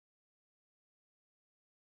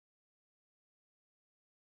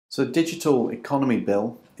So the Digital Economy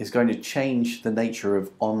Bill is going to change the nature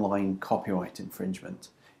of online copyright infringement.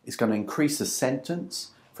 It's going to increase the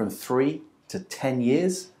sentence from 3 to 10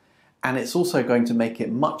 years, and it's also going to make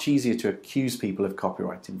it much easier to accuse people of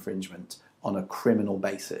copyright infringement on a criminal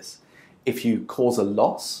basis. If you cause a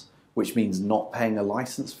loss, which means not paying a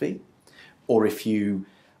license fee, or if you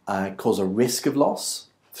cause a risk of loss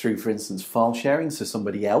through, for instance, file sharing, so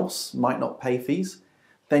somebody else might not pay fees,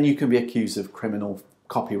 then you can be accused of criminal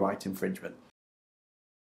copyright infringement.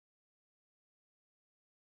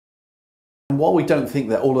 And while we don't think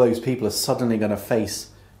that all of those people are suddenly going to face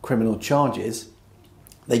criminal charges,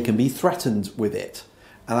 they can be threatened with it.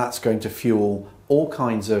 And that's going to fuel all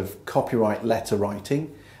kinds of copyright letter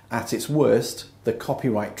writing. At its worst, the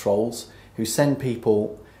copyright trolls who send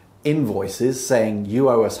people invoices saying you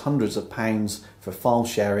owe us hundreds of pounds for file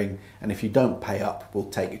sharing, and if you don't pay up, we'll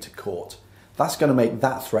take you to court. That's going to make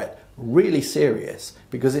that threat really serious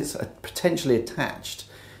because it's potentially attached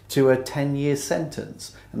to a 10-year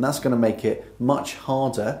sentence, and that's going to make it much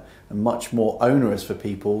harder and much more onerous for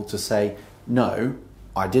people to say, no,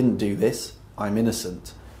 I didn't do this, I'm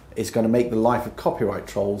innocent. It's going to make the life of copyright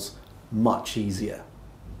trolls much easier.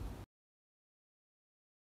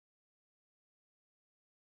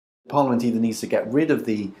 Parliament either needs to get rid of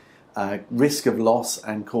the risk of loss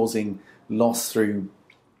and causing loss through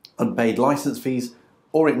unpaid license fees,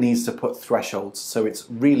 or it needs to put thresholds so it's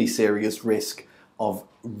really serious risk of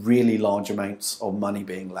really large amounts of money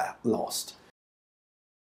being lost.